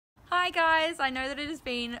Hi guys, I know that it has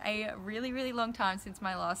been a really long time since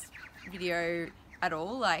my last video at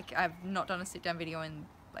all. Like, I've not done a sit down video in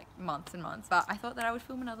like months and months, but I thought that I would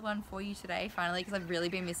film another one for you today finally, because I've really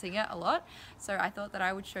been missing it a lot. So I thought that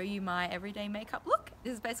I would show you my everyday makeup look.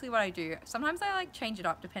 This is basically what I do. Sometimes I like change it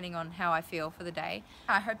up depending on how I feel for the day.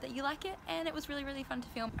 I hope that you like it, and it was really fun to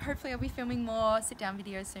film. Hopefully I'll be filming more sit down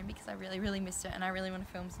videos soon, because I really missed it and I really want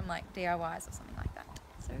to film some like DIYs or something like that.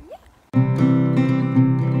 So yeah.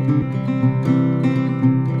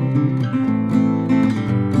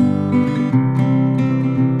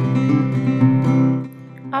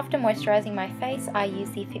 After moisturising my face, I use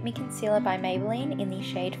the Fit Me Concealer by Maybelline in the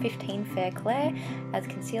shade 15 Fair Clair as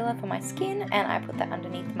concealer for my skin, and I put that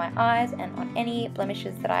underneath my eyes and on any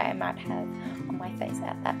blemishes that I might have on my face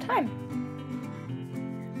at that time.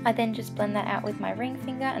 I then just blend that out with my ring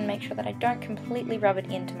finger and make sure that I don't completely rub it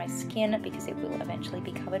into my skin, because it will eventually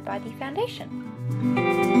be covered by the foundation.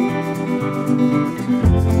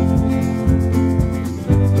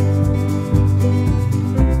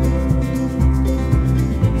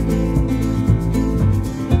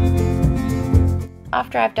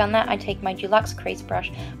 After I've done that, I take my Deluxe Crease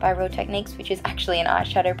Brush by Real Techniques, which is actually an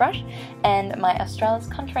eyeshadow brush, and my Australis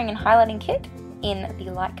Contouring and Highlighting Kit in the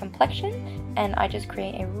light complexion, and I just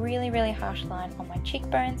create a really harsh line on my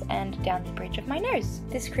cheekbones and down the bridge of my nose.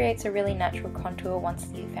 This creates a really natural contour once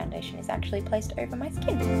the foundation is actually placed over my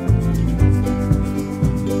skin.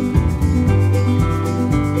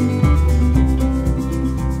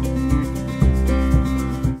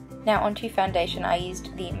 Now onto foundation, I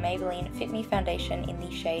used the Maybelline Fit Me foundation in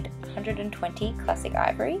the shade 120 Classic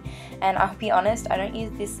Ivory, and I'll be honest, I don't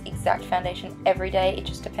use this exact foundation every day. It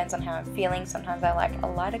just depends on how I'm feeling. Sometimes I like a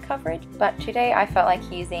lighter coverage, but today I felt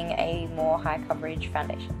like using a more high coverage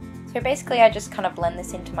foundation. So basically I just kind of blend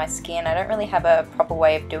this into my skin. I don't really have a proper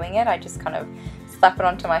way of doing it. I just kind of slap it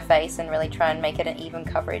onto my face and really try and make it an even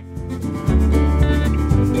coverage.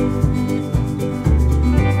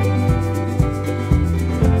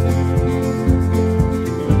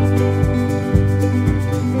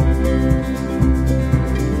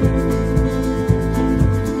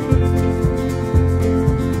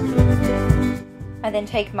 I then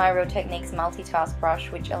take my Real Techniques multitask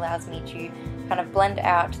brush, which allows me to kind of blend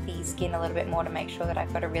out the skin a little bit more to make sure that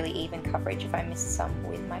I've got a really even coverage if I miss some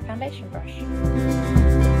with my foundation brush.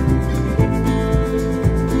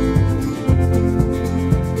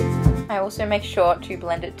 I also make sure to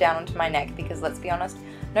blend it down onto my neck, because let's be honest,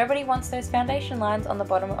 nobody wants those foundation lines on the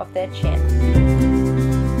bottom of their chin.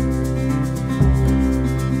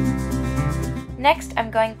 Next, I'm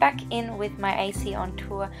going back in with my AC On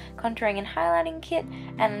Tour Contouring and Highlighting Kit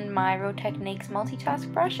and my Real Techniques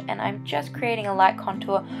multitask brush, and I'm just creating a light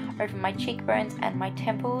contour over my cheekbones and my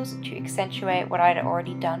temples to accentuate what I'd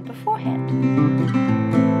already done beforehand.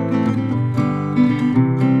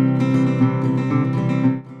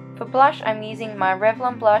 For blush, I'm using my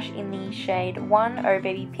Revlon blush in the shade 1 Oh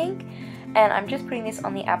Baby Pink, and I'm just putting this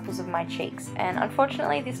on the apples of my cheeks. And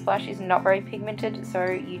unfortunately this blush is not very pigmented, so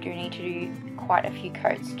you do need to do quite a few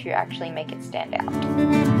coats to actually make it stand out.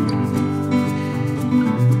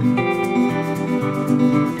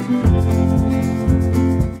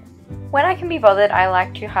 When I can be bothered, I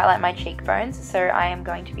like to highlight my cheekbones, so I am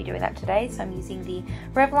going to be doing that today. So I'm using the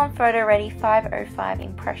Revlon Photo Ready 505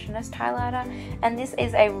 Impressionist highlighter, and this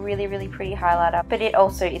is a really pretty highlighter, but it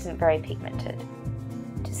also isn't very pigmented.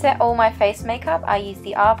 To set all my face makeup, I use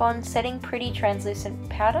the Arbonne Setting Pretty Translucent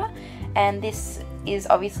Powder, and this is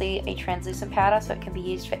obviously a translucent powder, so it can be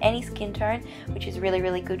used for any skin tone, which is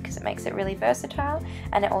really good because it makes it really versatile,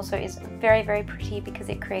 and it also is very pretty because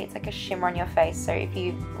it creates like a shimmer on your face. So if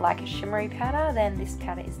you like a shimmery powder, then this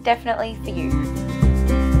powder is definitely for you.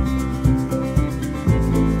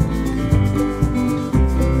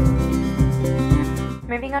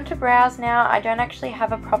 Moving on to brows now, I don't actually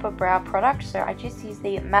have a proper brow product, so I just use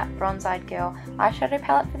the Matte Bronze Eyed Girl eyeshadow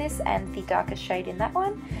palette for this, and the darkest shade in that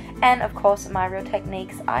one, and of course my Real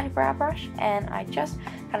Techniques eyebrow brush, and I just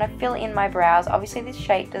kind of fill in my brows. Obviously this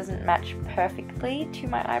shade doesn't match perfectly to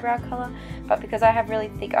my eyebrow colour, but because I have really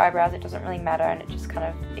thick eyebrows it doesn't really matter, and it just kind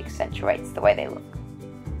of accentuates the way they look.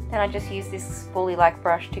 Then I just use this spoolie-like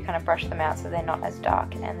brush to kind of brush them out so they're not as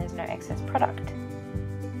dark and there's no excess product.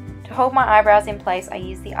 To hold my eyebrows in place, I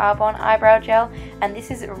use the Arbonne Eyebrow Gel, and this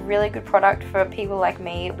is a really good product for people like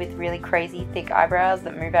me with really crazy thick eyebrows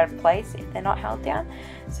that move out of place if they're not held down.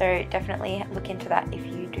 So definitely look into that if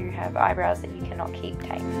you do have eyebrows that you cannot keep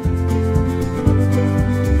tame.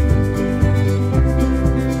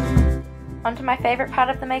 Onto my favourite part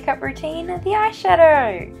of the makeup routine, the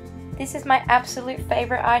eyeshadow! This is my absolute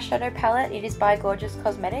favorite eyeshadow palette. It is by Gorgeous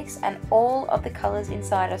Cosmetics, and all of the colors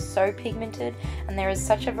inside are so pigmented, and there is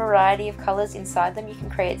such a variety of colors inside them. You can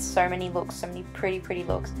create so many looks, so many pretty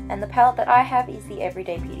looks. And the palette that I have is the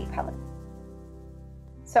Everyday Beauty palette.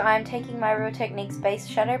 So I'm taking my Real Techniques base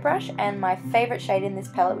shadow brush and my favorite shade in this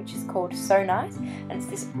palette, which is called So Nice, and it's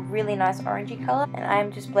this really nice orangey color, and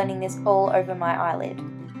I'm just blending this all over my eyelid.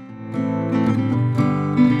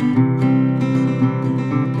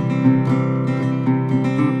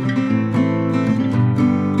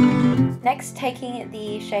 Next, taking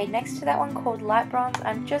the shade next to that one called Light Bronze,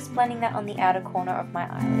 I'm just blending that on the outer corner of my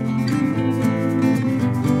eyelid.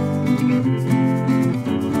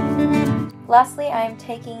 Lastly, I am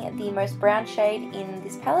taking the most brown shade in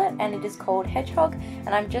this palette, and it is called Hedgehog, and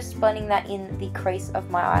I'm just blending that in the crease of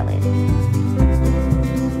my eyelid.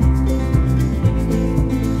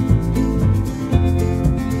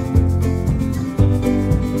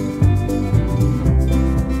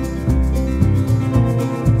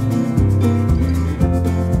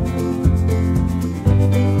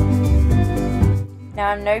 Now,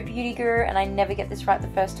 I'm no beauty guru and I never get this right the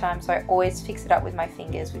first time, so I always fix it up with my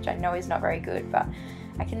fingers, which I know is not very good, but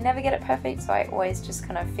I can never get it perfect, so I always just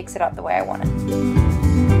kind of fix it up the way I want it.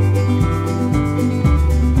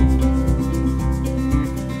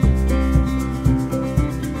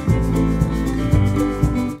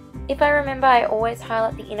 If I remember, I always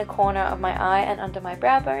highlight the inner corner of my eye and under my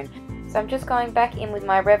brow bone. So I'm just going back in with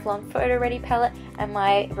my Revlon Photo Ready palette and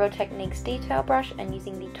my Real Techniques detail brush, and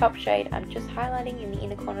using the top shade, I'm just highlighting in the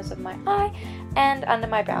inner corners of my eye and under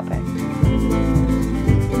my brow bone.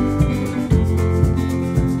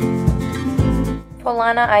 For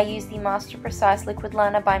liner, I use the Master Precise Liquid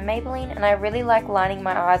Liner by Maybelline, and I really like lining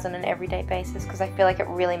my eyes on an everyday basis because I feel like it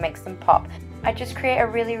really makes them pop. I just create a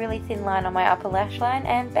really thin line on my upper lash line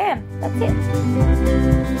and bam, that's it.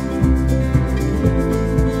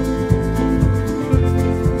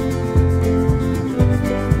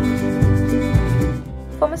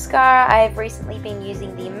 For mascara, I've recently been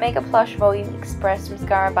using the Mega Plush Volume Express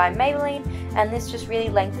Mascara by Maybelline, and this just really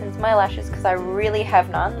lengthens my lashes because I really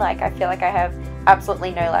have none. Like, I feel like I have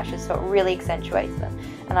absolutely no lashes, so it really accentuates them.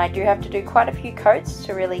 And I do have to do quite a few coats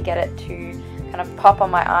to really get it to kind of pop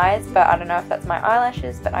on my eyes, but I don't know if that's my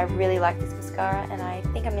eyelashes, but I really like this mascara and I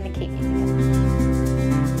think I'm going to keep using it.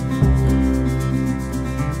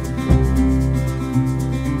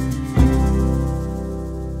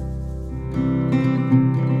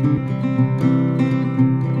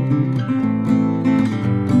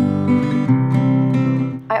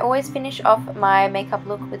 I always finish off my makeup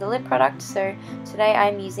look with a lip product, so today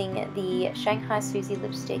I'm using the Shanghai Susie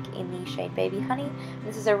lipstick in the shade Baby Honey.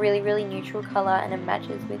 This is a really neutral color and it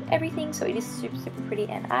matches with everything, so it is super pretty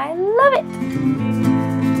and I love it!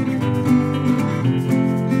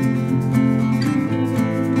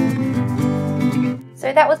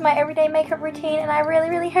 So that was my everyday makeup routine, and I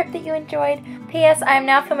really hope that you enjoyed. P.S. I am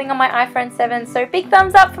now filming on my iPhone 7, so big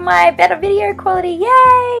thumbs up for my better video quality,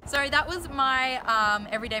 yay! So that was my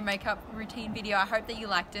everyday makeup routine video. I hope that you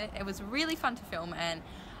liked it. It was really fun to film, and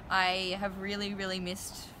I have really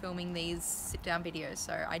missed filming these sit-down videos,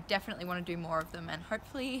 so I definitely want to do more of them, and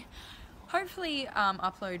hopefully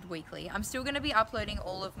upload weekly. I'm still going to be uploading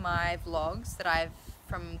all of my vlogs that I've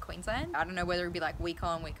from Queensland. I don't know whether it'd be like week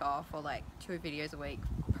on, week off, or like 2 videos a week.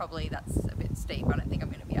 Probably that's a bit steep. I don't think I'm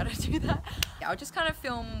going to be able to do that. Yeah, I'll just kind of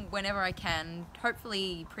film whenever I can,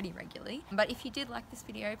 hopefully pretty regularly. But if you did like this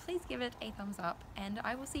video, please give it a thumbs up, and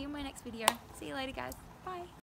I will see you in my next video. See you later, guys. Bye.